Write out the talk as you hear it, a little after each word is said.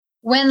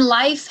When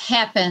life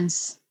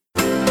happens.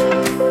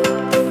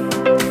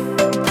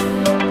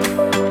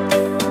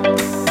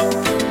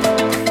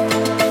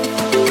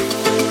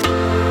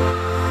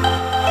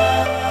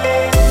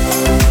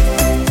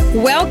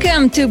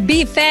 Welcome to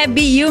BFAB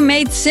Be You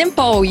Made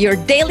Simple, your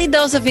daily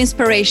dose of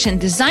inspiration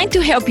designed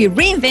to help you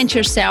reinvent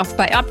yourself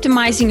by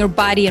optimizing your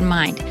body and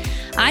mind.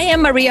 I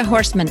am Maria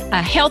Horstman,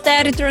 a health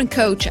editor and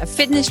coach, a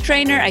fitness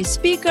trainer, a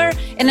speaker,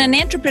 and an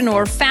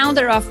entrepreneur,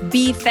 founder of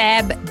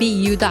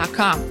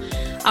BFABBU.com.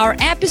 Our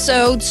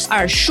episodes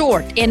are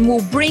short and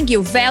will bring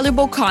you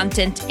valuable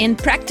content and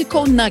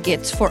practical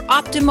nuggets for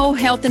optimal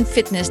health and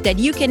fitness that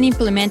you can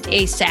implement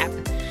ASAP.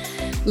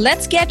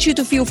 Let's get you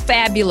to feel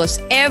fabulous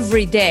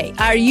every day.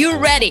 Are you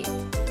ready?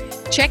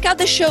 Check out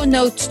the show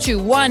notes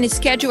too. 1,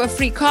 schedule a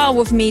free call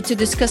with me to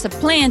discuss a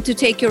plan to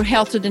take your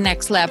health to the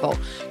next level.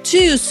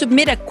 2,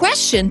 submit a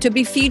question to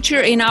be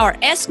featured in our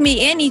Ask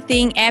Me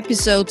Anything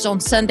episodes on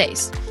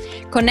Sundays.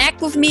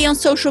 Connect with me on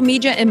social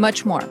media and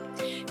much more.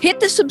 Hit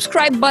the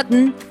subscribe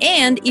button,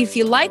 and if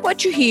you like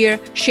what you hear,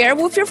 share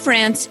with your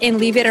friends and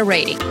leave it a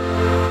rating.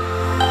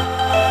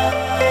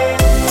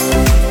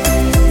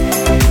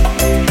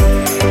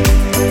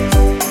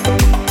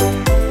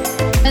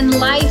 When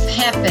life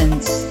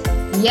happens.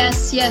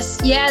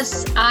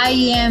 Yes, I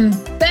am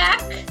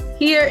back.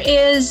 Here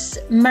is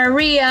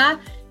Maria,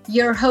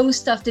 your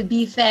host of the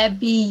BFAB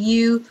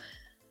Be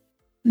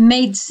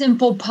Made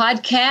Simple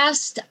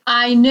podcast.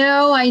 I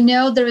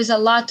know there is a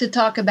lot to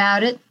talk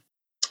about it.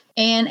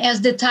 And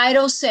as the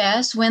title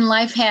says, when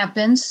life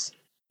happens,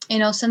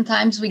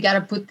 sometimes we got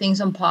to put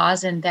things on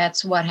pause, and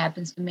that's what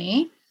happens to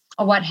me,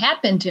 or what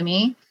happened to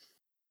me.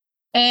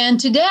 And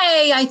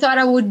today I thought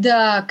I would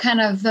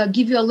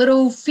give you a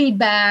little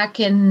feedback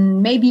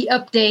and maybe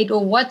update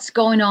on what's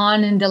going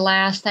on in the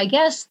last,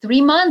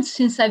 3 months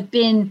since I've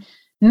been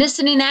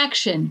missing in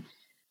action.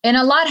 And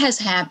a lot has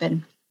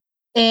happened.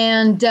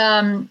 And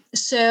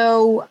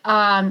so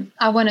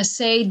I want to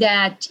say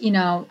that,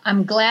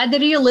 I'm glad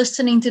that you're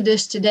listening to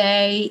this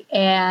today.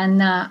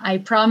 And I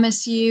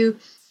promise you,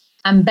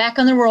 I'm back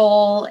on the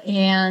roll,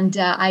 and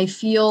I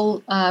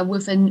feel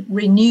with a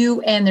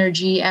renewed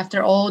energy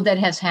after all that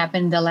has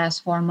happened the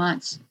last 4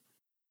 months.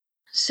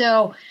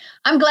 So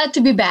I'm glad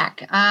to be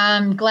back.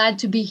 I'm glad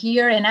to be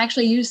here, and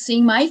actually you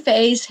seeing my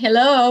face.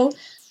 Hello.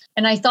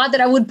 And I thought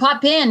that I would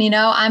pop in.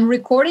 I'm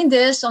recording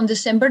this on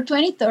December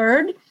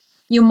 23rd.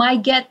 You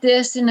might get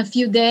this in a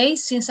few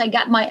days since I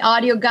got my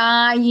audio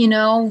guy.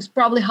 It's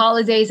probably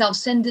holidays. I'll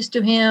send this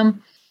to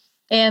him.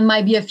 And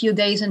might be a few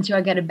days until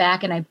I get it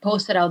back and I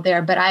post it out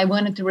there. But I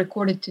wanted to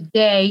record it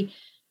today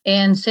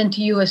and send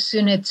to you as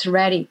soon as it's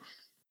ready.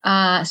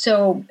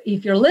 So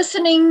if you're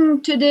listening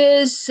to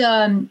this,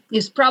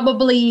 it's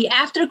probably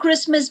after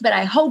Christmas, but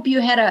I hope you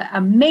had an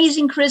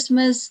amazing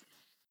Christmas.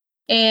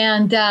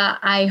 And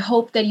I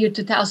hope that your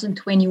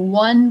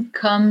 2021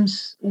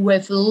 comes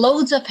with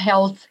loads of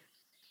health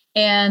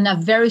and a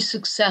very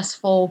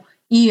successful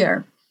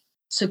year.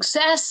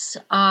 Success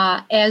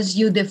as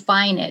you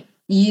define it.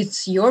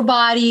 It's your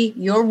body,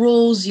 your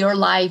rules, your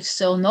life.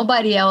 So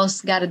nobody else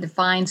got to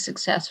define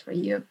success for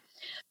you.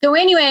 So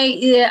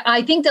anyway,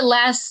 I think the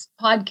last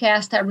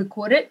podcast I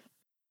recorded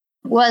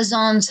was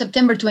on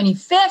September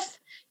 25th.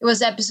 It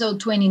was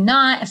episode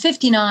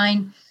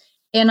 59.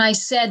 And I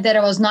said that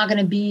I was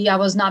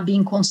not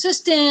being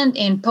consistent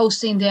in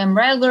posting them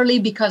regularly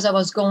because I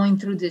was going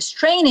through this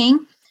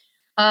training,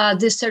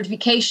 this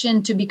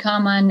certification to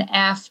become an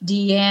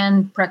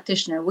FDN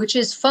practitioner, which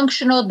is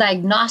Functional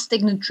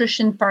Diagnostic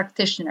Nutrition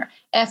Practitioner,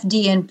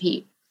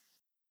 FDNP.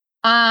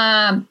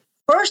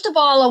 First of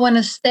all, I want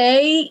to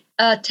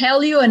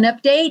tell you an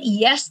update.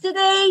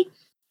 Yesterday,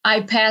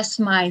 I passed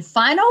my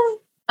final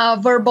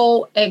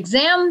verbal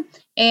exam.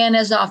 And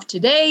as of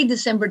today,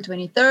 December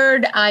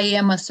 23rd, I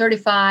am a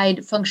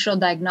certified functional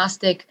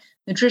diagnostic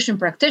nutrition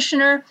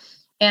practitioner.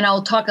 And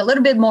I'll talk a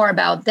little bit more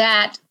about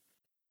that.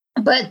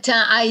 But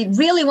I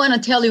really want to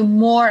tell you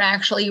more,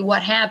 actually,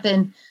 what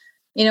happened,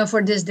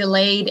 for this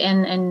delayed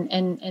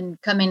and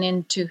coming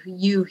into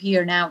you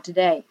here now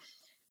today.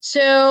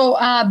 So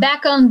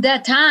back on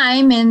that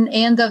time in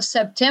end of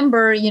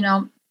September,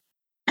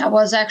 I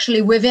was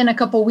actually within a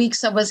couple of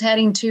weeks, I was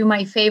heading to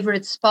my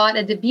favorite spot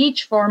at the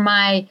beach for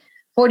my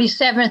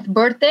 47th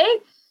birthday,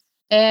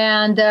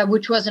 and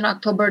which was on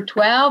October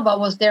 12th. I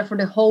was there for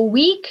the whole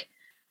week.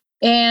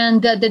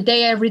 And the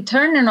day I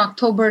returned on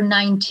October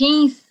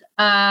 19th,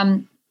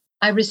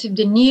 I received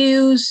the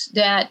news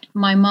that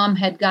my mom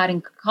had got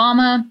in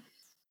coma,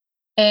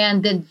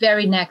 and the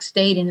very next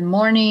day in the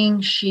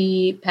morning,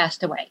 she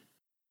passed away.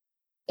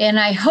 And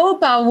I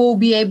hope I will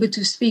be able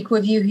to speak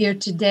with you here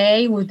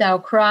today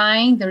without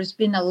crying. There's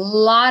been a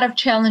lot of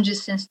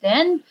challenges since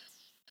then.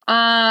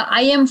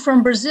 I am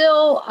from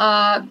Brazil.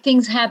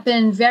 Things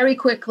happen very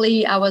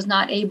quickly. I was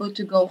not able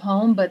to go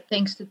home, but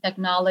thanks to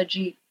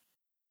technology,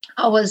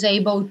 I was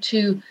able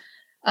to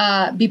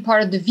be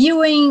part of the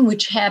viewing,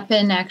 which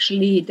happened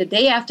actually the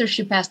day after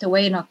she passed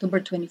away on October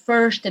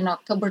 21st. And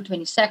October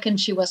 22nd,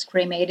 she was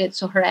cremated.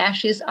 So her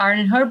ashes are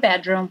in her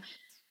bedroom,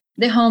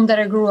 the home that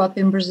I grew up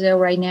in Brazil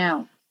right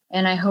now.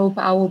 And I hope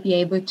I will be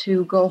able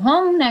to go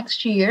home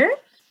next year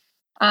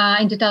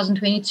in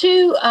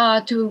 2022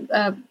 to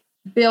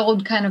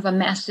build kind of a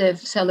massive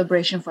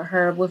celebration for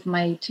her with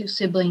my two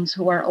siblings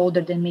who are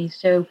older than me.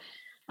 So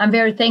I'm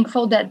very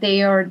thankful that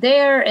they are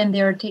there and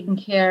they're taking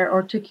care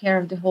or took care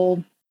of the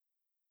whole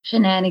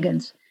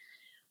shenanigans.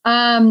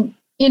 I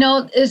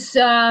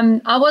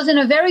was in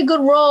a very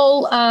good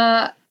role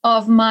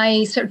of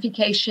my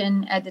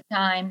certification at the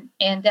time,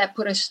 and that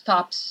put a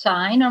stop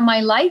sign on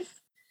my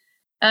life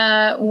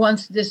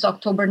once this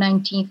October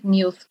 19th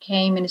news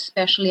came, and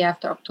especially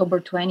after October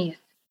 20th.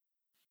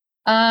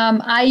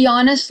 I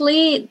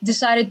honestly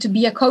decided to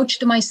be a coach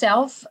to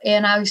myself,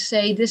 and I would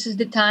say this is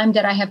the time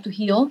that I have to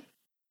heal.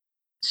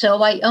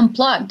 So I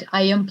unplugged.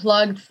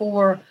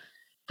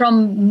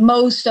 From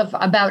most of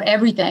about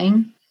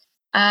everything.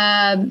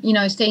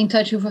 Stay in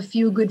touch with a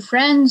few good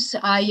friends.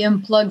 I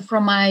unplugged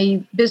from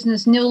my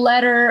business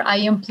newsletter. I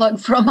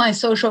unplugged from my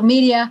social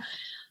media.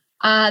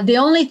 The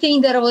only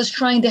thing that I was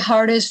trying the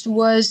hardest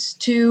was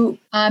to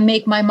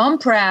make my mom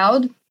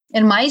proud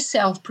and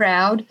myself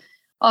proud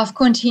of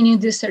continuing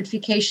this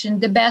certification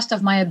the best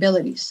of my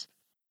abilities.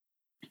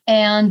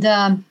 And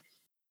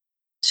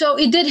so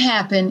it did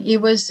happen. It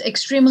was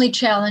extremely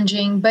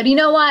challenging. But you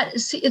know what?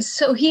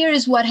 So here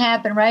is what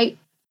happened, right?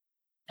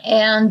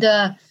 And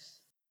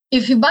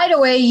if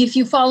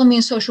you follow me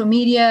on social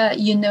media,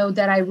 you know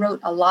that I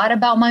wrote a lot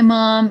about my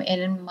mom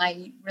and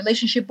my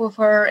relationship with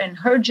her and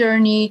her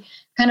journey,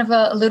 kind of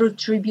a little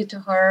tribute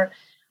to her.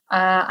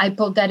 I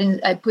put that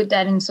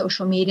in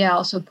social media. I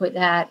also put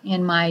that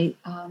in my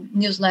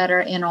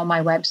newsletter and on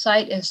my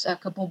website as a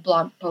couple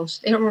blog posts.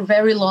 They were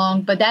very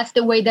long, but that's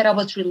the way that I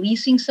was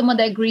releasing some of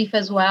that grief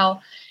as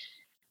well.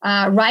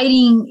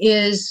 Writing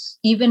is,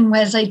 even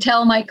as I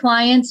tell my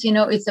clients,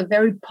 it's a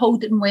very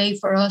potent way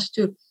for us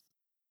to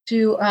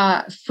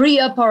free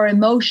up our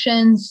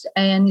emotions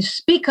and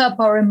speak up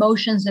our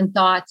emotions and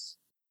thoughts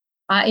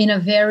in a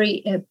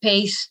very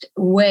paced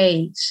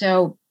way.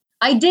 So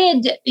I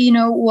did,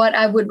 what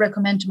I would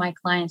recommend to my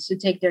clients to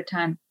take their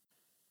time.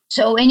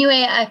 So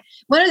anyway,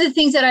 one of the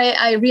things that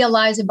I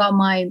realized about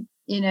my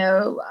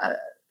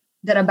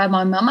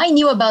mom, I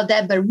knew about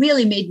that, but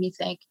really made me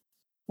think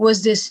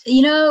was this,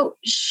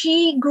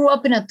 she grew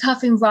up in a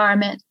tough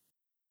environment,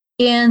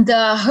 and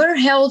her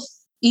health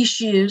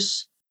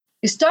issues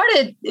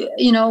started,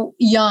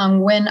 young,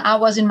 when I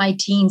was in my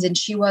teens and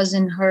she was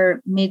in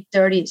her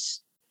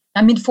mid-40s,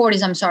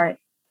 I'm sorry.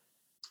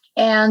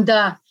 And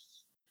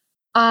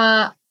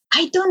I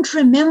don't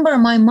remember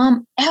my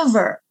mom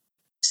ever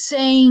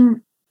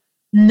saying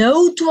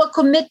no to a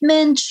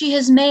commitment she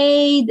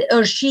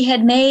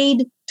had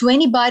made to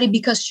anybody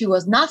because she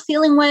was not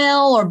feeling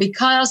well or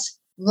because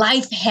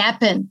life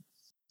happened.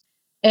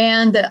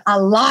 And a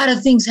lot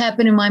of things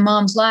happened in my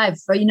mom's life.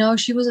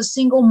 She was a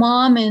single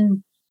mom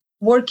and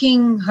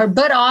working her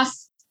butt off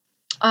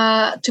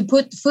to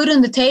put food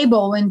on the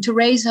table and to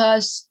raise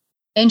us.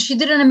 And she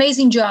did an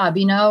amazing job,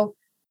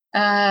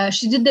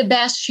 she did the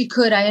best she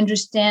could. I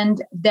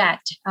understand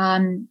that.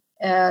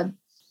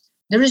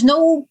 There is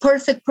no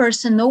perfect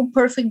person, no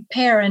perfect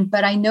parent,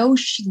 but I know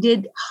she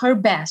did her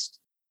best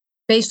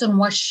based on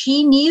what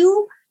she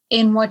knew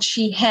and what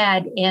she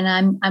had.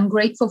 And I'm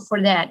grateful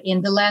for that.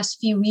 In the last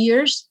few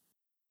years,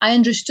 I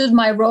understood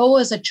my role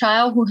as a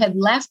child who had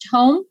left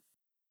home.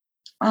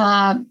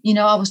 I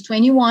was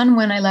 21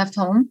 when I left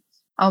home.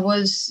 I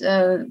was,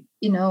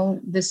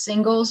 the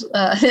singles,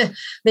 the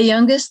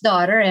youngest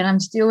daughter, and I'm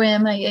still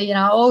am.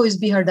 I'll always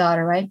be her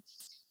daughter, right?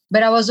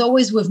 But I was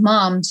always with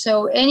mom.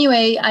 So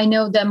anyway, I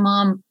know that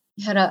mom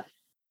had a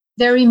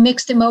very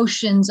mixed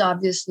emotions,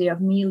 obviously, of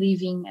me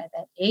leaving at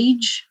that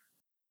age.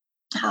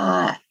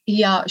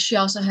 She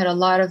also had a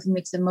lot of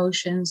mixed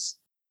emotions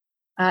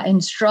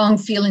and strong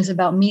feelings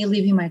about me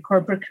leaving my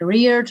corporate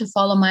career to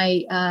follow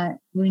my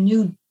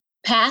renewed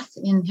path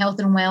in health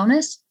and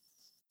wellness.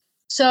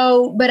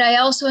 So, but I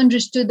also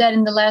understood that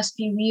in the last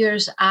few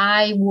years,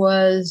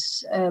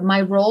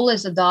 my role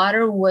as a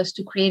daughter was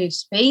to create a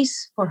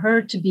space for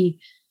her to be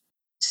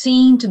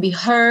seen, to be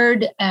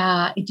heard,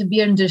 to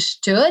be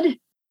understood.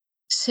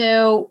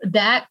 So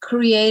that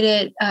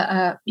created,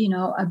 a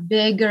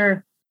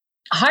bigger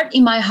heart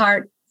in my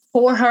heart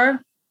for her,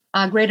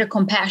 greater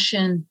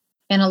compassion,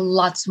 and a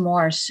lots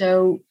more.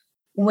 So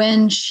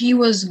when she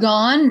was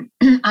gone,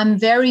 I'm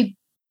very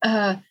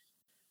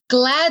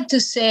glad to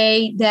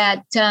say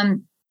that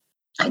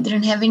I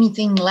didn't have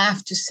anything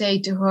left to say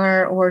to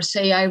her or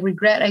say, I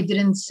regret I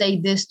didn't say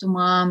this to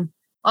mom.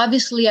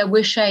 Obviously, I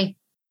wish I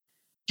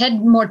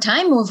had more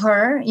time with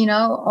her,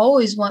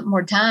 always want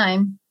more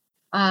time.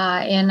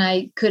 And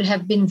I could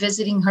have been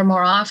visiting her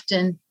more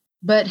often.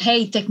 But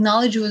hey,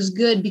 technology was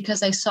good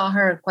because I saw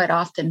her quite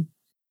often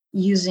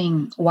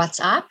using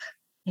WhatsApp.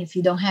 If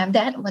you don't have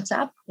that,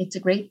 WhatsApp, it's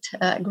a great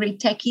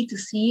techie to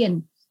see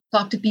and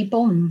talk to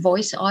people and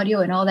voice, audio,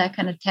 and all that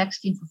kind of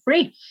texting for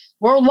free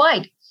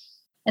worldwide.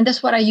 And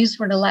that's what I used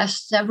for the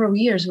last several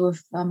years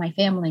with my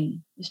family,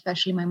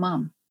 especially my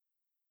mom.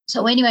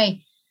 So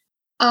anyway,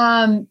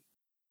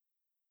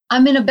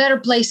 I'm in a better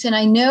place. And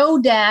I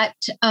know that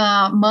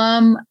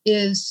mom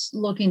is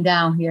looking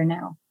down here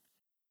now.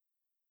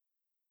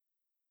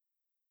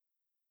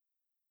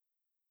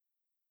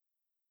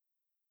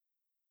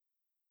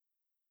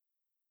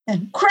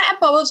 And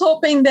crap, I was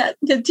hoping that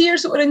the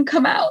tears wouldn't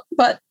come out,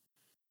 but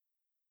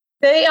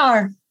they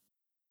are.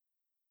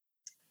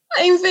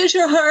 I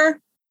envision her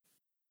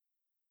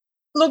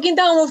looking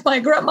down with my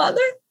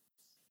grandmother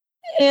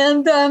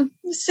and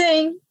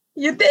saying,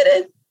 you did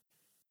it.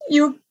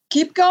 You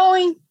keep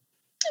going.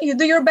 You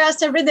do your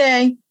best every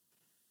day.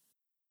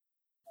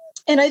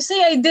 And I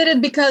say I did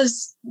it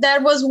because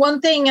that was one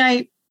thing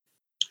I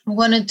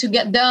wanted to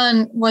get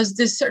done, was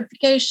this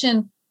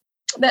certification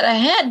that I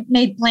had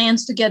made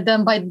plans to get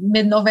done by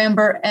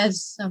mid-November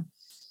as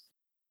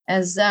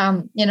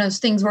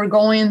things were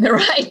going the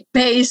right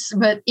pace.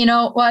 But you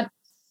know what?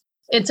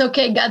 It's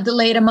okay. Got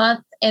delayed a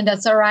month, and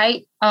that's all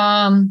right.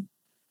 And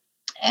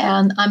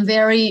I'm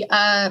very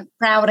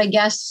proud, I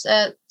guess,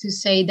 to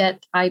say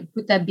that I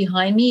put that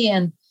behind me.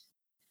 And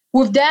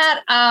with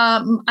that,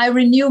 I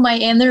renew my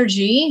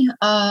energy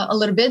a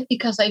little bit,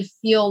 because I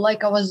feel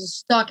like I was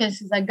stuck and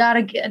says, I got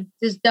to get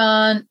this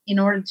done in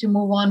order to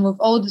move on with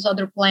all these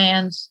other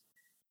plans.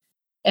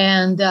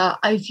 And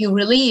I feel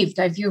relieved.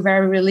 I feel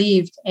very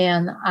relieved.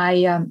 And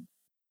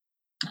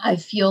I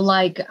feel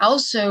like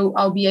also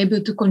I'll be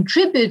able to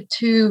contribute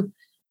to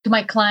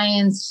my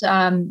clients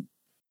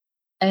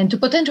and to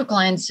potential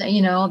clients,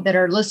 that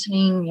are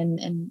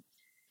listening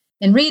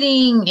and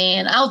reading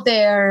and out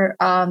there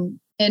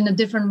in a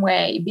different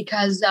way,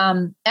 because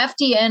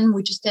FDN,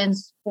 which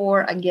stands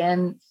for,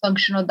 again,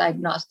 Functional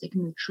Diagnostic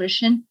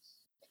Nutrition,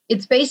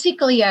 it's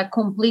basically a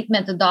complete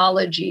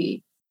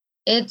methodology.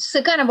 It's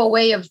a kind of a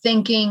way of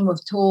thinking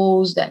with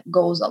tools that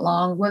goes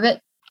along with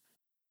it,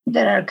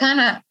 that are kind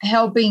of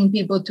helping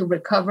people to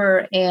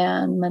recover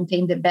and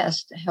maintain the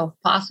best health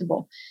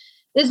possible.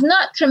 It's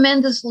not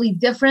tremendously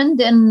different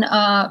than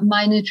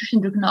my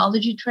nutrition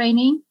endocrinology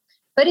training,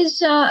 but it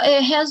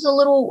has a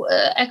little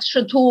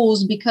extra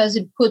tools, because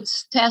it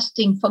puts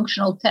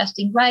functional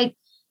testing right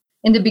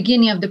in the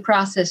beginning of the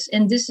process.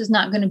 And this is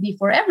not going to be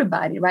for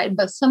everybody, right?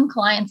 But some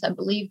clients, I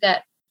believe,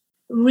 that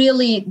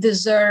really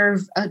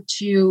deserve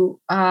to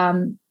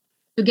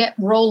get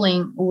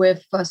rolling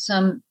with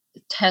some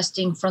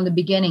testing from the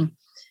beginning.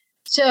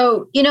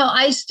 So,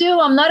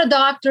 I'm not a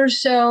doctor,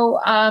 so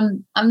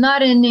I'm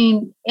not in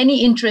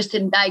any interest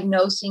in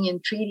diagnosing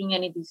and treating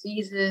any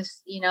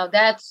diseases.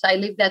 I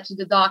leave that to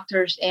the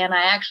doctors. And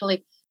I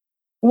actually,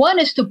 one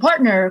is to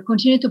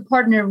continue to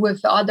partner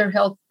with other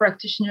health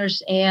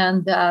practitioners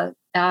and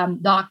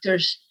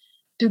doctors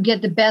to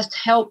get the best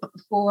help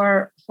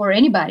for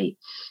anybody,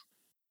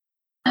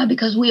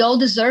 because we all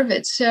deserve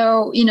it.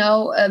 So,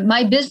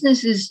 my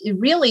business is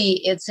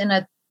really,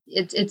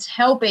 it's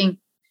helping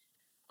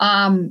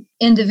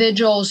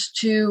individuals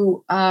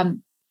to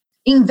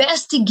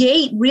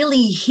investigate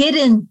really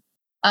hidden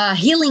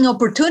healing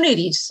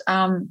opportunities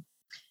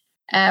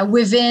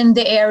within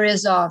the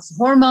areas of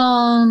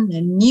hormone,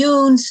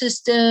 immune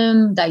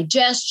system,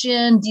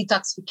 digestion,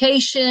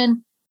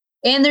 detoxification,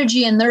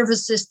 energy, and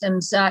nervous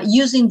systems,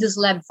 using these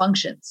lab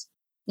functions,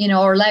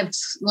 or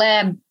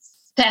lab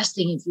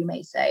testing, if you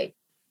may say.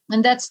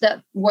 And that's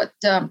what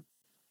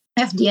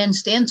FDN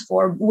stands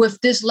for.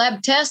 With this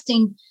lab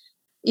testing,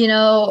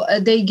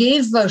 they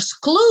gave us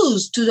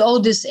clues to all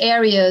these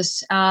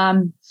areas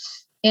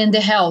in the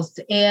health.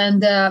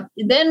 And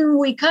then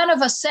we kind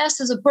of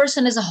assess as a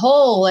person as a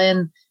whole,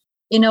 and,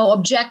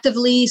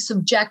 objectively,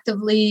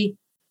 subjectively,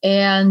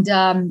 and,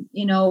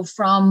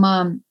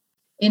 from,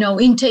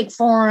 intake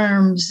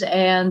forms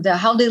and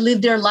how they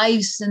live their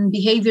lives and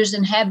behaviors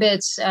and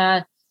habits.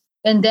 And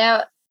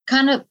that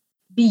kind of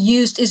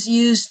is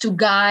used to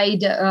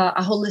guide a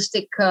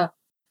holistic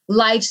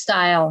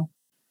lifestyle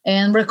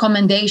and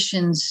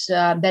recommendations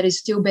that is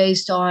still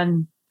based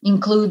on,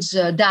 includes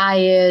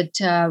diet,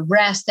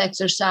 rest,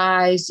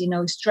 exercise,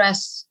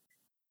 stress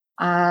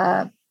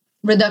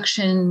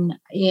reduction,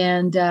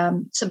 and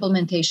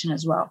supplementation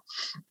as well.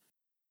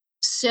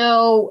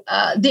 So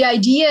the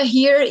idea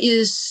here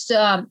is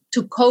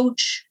to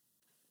coach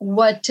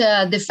what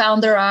the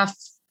founder of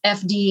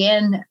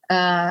FDN,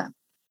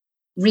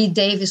 Reed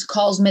Davis,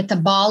 calls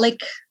metabolic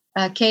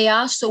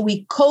chaos. So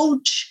we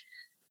coach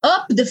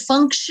up the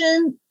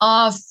function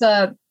of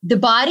the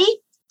body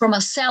from a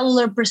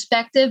cellular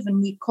perspective,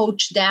 and we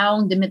coach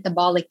down the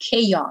metabolic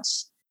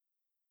chaos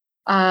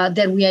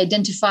that we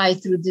identify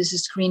through these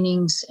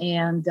screenings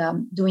and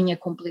doing a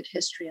complete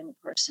history on the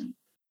person.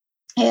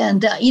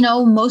 And,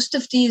 most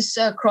of these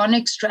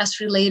chronic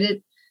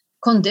stress-related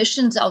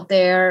conditions out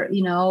there,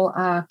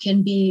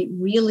 can be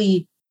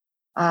really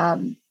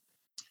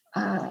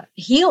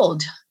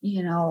healed,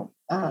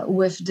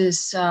 with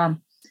this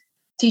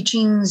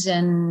teachings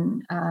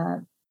and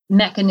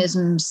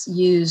mechanisms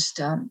used,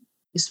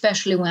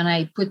 especially when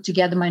I put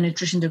together my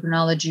nutrition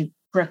endocrinology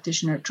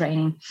practitioner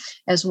training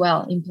as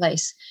well in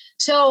place.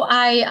 So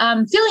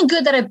I'm feeling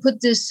good that I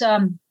put this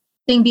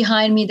thing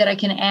behind me, that I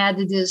can add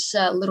these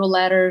little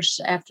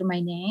letters after my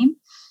name.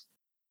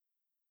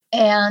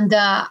 And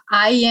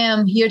I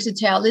am here to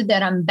tell you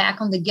that I'm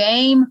back on the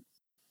game.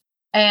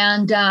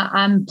 And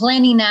I'm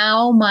planning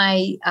now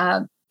my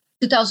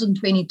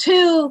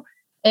 2022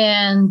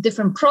 and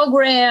different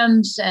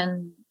programs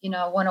and,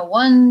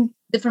 one-on-one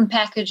different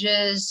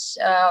packages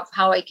of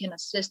how I can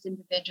assist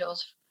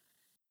individuals,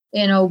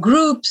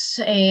 groups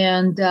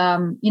and,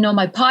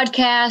 my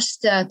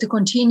podcast to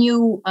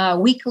continue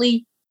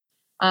weekly,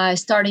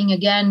 starting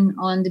again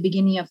on the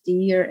beginning of the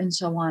year and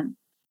so on.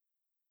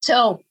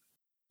 So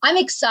I'm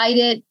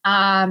excited.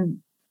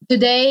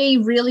 Today,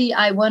 really,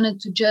 I wanted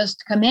to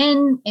just come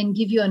in and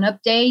give you an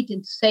update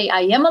and say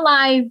I am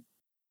alive,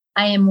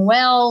 I am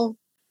well,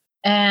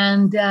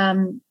 and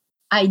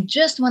I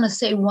just want to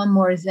say one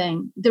more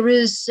thing. There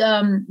is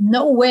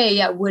no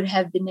way I would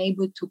have been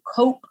able to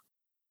cope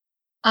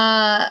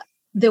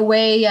the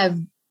way I've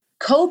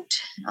coped,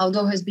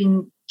 although it has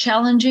been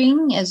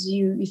challenging.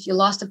 If you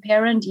lost a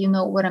parent, you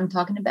know what I'm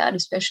talking about,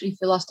 especially if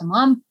you lost a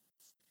mom.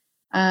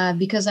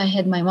 Because I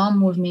had my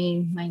mom with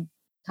me my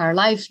entire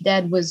life.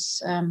 Dad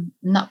was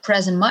not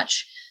present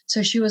much.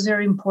 So she was a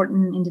very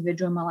important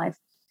individual in my life.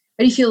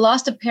 But if you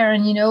lost a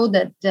parent, you know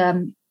that,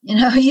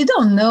 you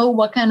don't know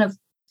what kind of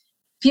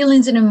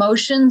feelings and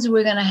emotions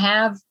we're going to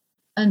have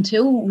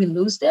until we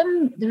lose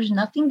them. There's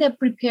nothing that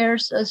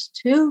prepares us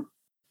to.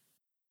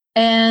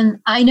 And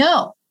I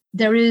know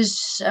there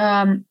is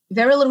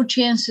very little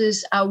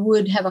chances I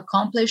would have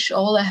accomplished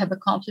all I have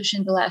accomplished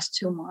in the last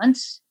 2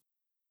 months.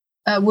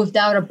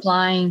 Without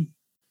applying,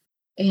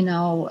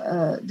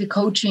 the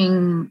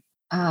coaching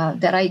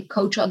that I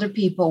coach other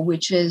people,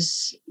 which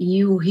is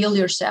you heal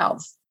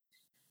yourself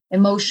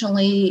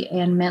emotionally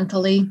and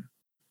mentally.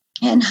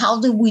 And how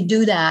do we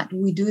do that?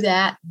 We do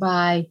that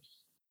by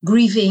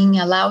grieving,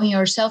 allowing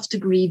ourselves to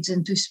grieve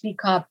and to speak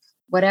up,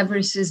 whatever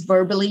it is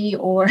verbally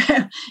or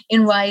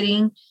in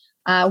writing.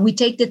 We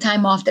take the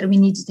time off that we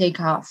need to take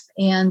off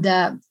and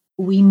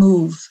we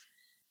move.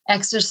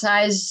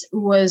 Exercise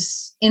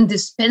was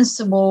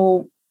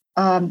indispensable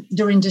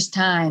during this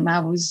time. I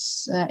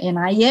was, and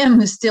I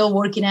am still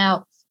working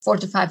out 4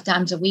 to 5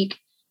 times a week.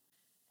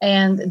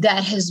 And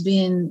that has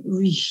been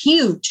a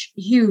huge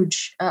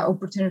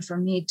opportunity for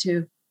me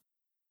to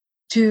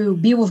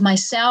be with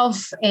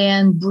myself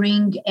and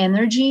bring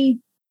energy.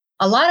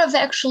 A lot of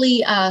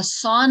actually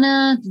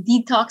sauna,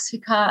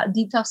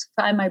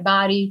 detoxify my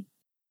body.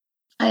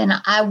 And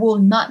I will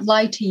not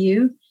lie to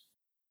you.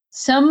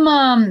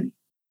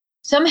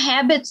 Some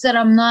habits that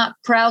I'm not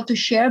proud to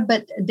share,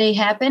 but they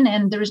happen,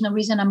 and there is no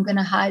reason I'm going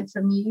to hide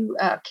from you,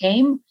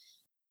 came.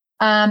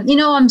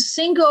 I'm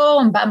single.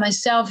 I'm by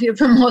myself here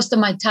for most of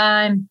my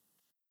time.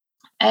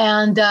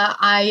 And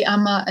I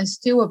am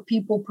still a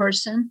people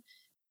person.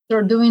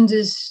 So doing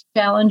this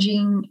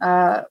challenging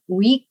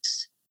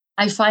weeks,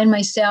 I find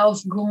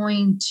myself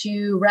going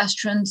to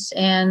restaurants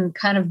and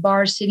kind of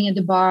bars, sitting at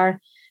the bar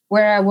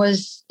where I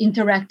was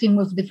interacting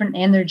with different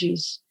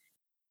energies.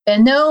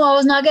 And no, I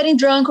was not getting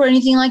drunk or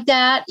anything like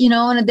that,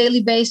 on a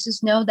daily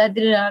basis. No, that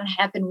did not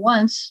happen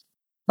once.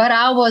 But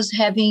I was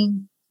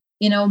having,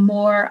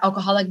 more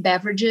alcoholic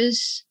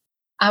beverages.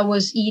 I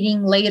was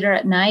eating later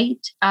at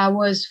night. I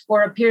was,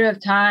 for a period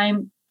of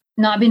time,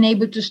 not being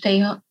able to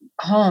stay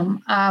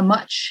home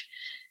much.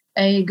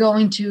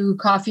 Going to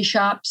coffee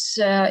shops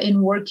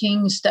and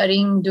working,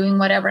 studying, doing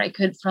whatever I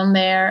could from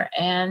there.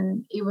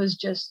 And it was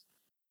just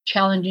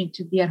challenging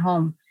to be at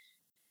home.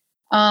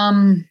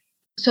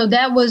 So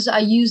I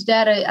used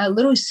that a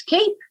little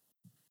escape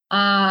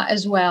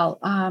as well.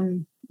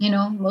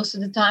 Most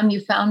of the time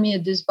you found me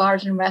at these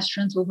bars and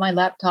restaurants with my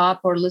laptop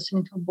or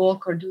listening to a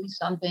book or doing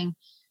something.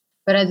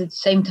 But at the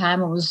same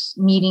time, I was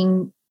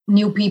meeting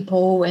new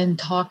people and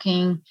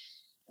talking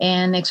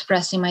and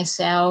expressing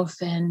myself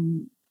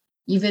and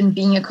even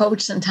being a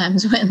coach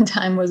sometimes when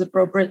time was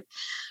appropriate.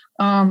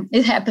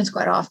 It happens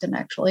quite often,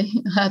 actually,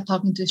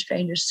 talking to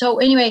strangers. So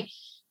anyway,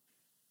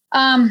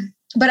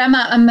 but I'm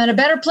at a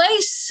better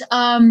place,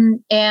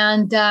 and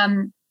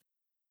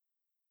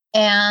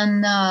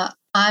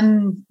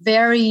I'm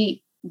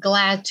very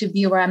glad to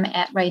be where I'm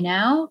at right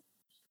now,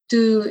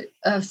 to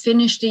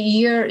finish the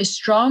year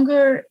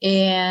stronger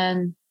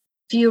and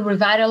feel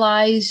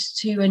revitalized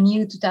to a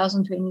new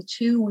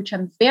 2022, which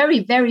I'm very,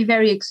 very,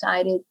 very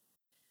excited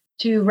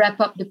to wrap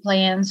up the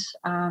plans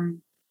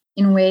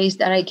in ways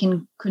that I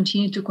can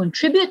continue to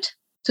contribute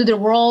to the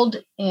world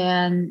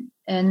and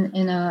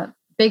in a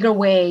bigger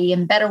way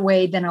and better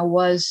way than I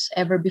was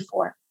ever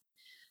before.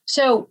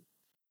 So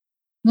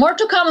more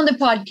to come on the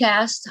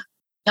podcast.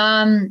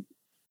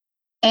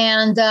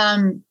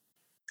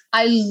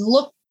 I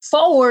look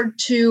forward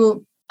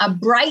to a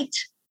bright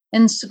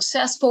and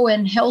successful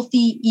and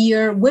healthy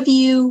year with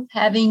you,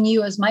 having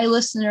you as my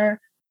listener.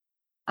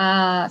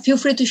 Feel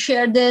free to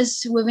share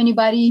this with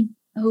anybody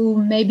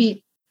who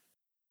maybe,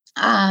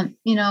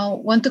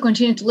 want to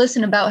continue to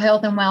listen about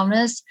health and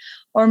wellness.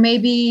 Or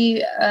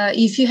maybe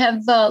if you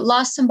have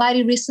lost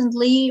somebody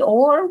recently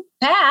or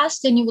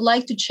past and you would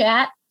like to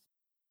chat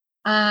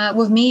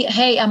with me,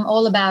 hey, I'm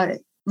all about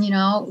it.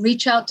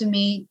 Reach out to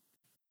me.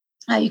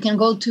 You can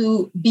go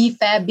to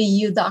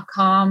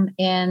bfabbu.com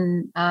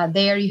and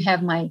there you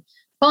have my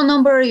phone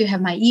number, you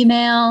have my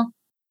email,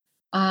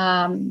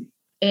 and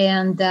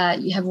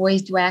you have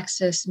ways to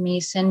access me.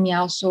 Send me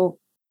also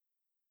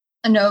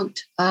a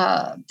note,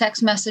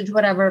 text message,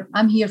 whatever.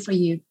 I'm here for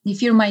you.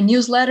 If you're my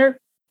newsletter,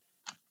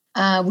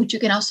 which you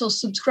can also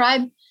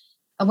subscribe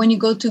when you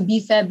go to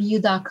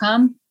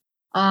bfabu.com.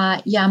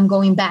 I'm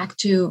going back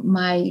to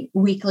my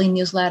weekly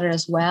newsletter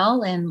as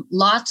well, and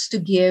lots to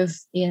give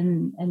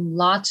and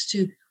lots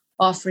to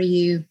offer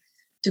you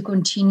to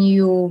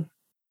continue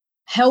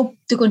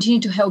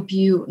to help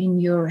you in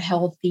your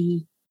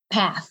healthy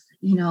path,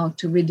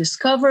 to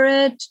rediscover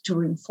it, to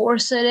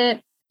reinforce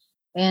it,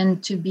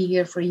 and to be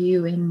here for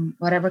you in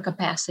whatever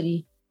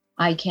capacity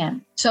I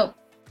can. So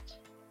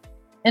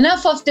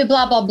enough of the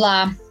blah, blah,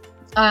 blah.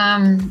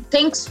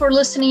 Thanks for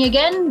listening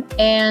again,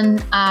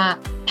 and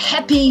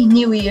Happy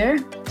New Year.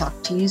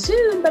 Talk to you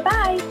soon.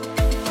 Bye-bye.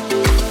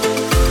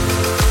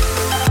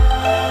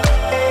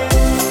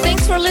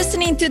 Thanks for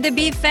listening to the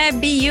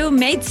BFAB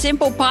Made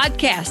Simple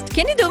podcast.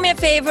 Can you do me a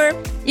favor?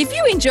 If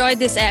you enjoyed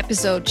this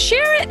episode,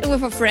 share it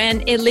with a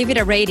friend and leave it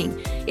a rating.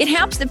 It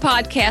helps the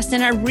podcast,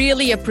 and I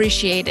really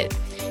appreciate it.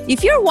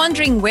 If you're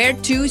wondering where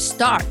to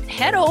start,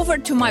 head over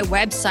to my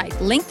website,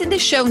 linked in the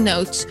show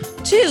notes,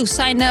 to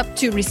sign up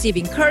to receive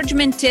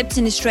encouragement, tips,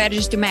 and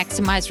strategies to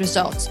maximize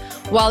results.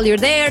 While you're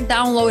there,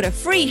 download a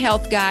free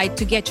health guide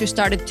to get you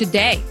started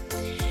today.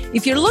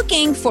 If you're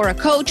looking for a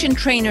coach and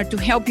trainer to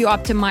help you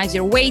optimize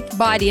your weight,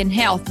 body, and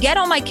health, get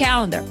on my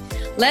calendar.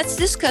 Let's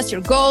discuss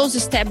your goals,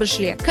 establish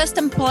a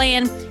custom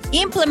plan,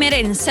 implement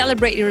it, and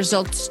celebrate your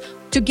results.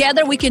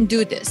 Together, we can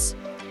do this.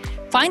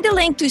 Find the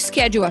link to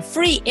schedule a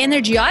free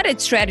energy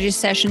audit strategy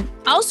session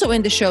also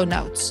in the show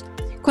notes.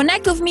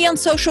 Connect with me on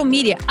social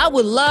media. I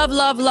would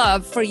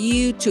love for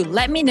you to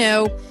let me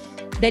know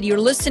that you're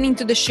listening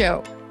to the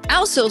show.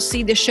 Also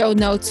see the show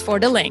notes for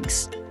the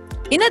links.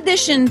 In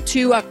addition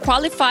to a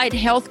qualified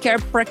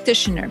healthcare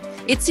practitioner,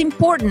 it's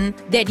important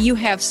that you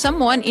have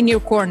someone in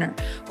your corner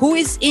who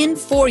is in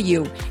for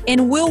you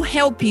and will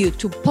help you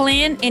to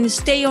plan and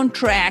stay on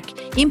track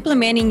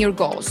implementing your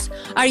goals.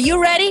 Are you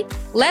ready?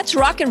 Let's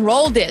rock and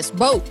roll this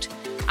boat.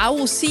 I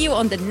will see you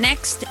on the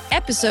next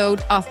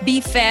episode of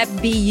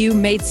BFAB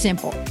Made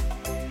Simple.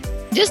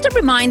 Just a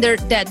reminder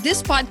that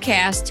this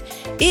podcast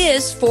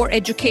is for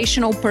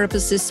educational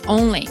purposes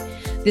only.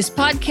 This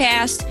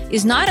podcast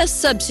is not a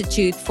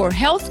substitute for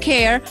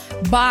healthcare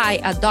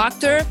by a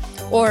doctor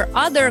or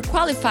other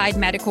qualified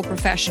medical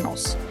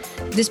professionals.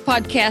 This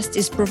podcast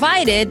is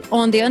provided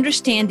on the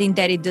understanding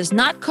that it does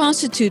not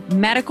constitute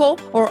medical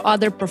or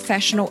other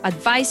professional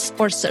advice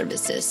or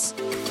services.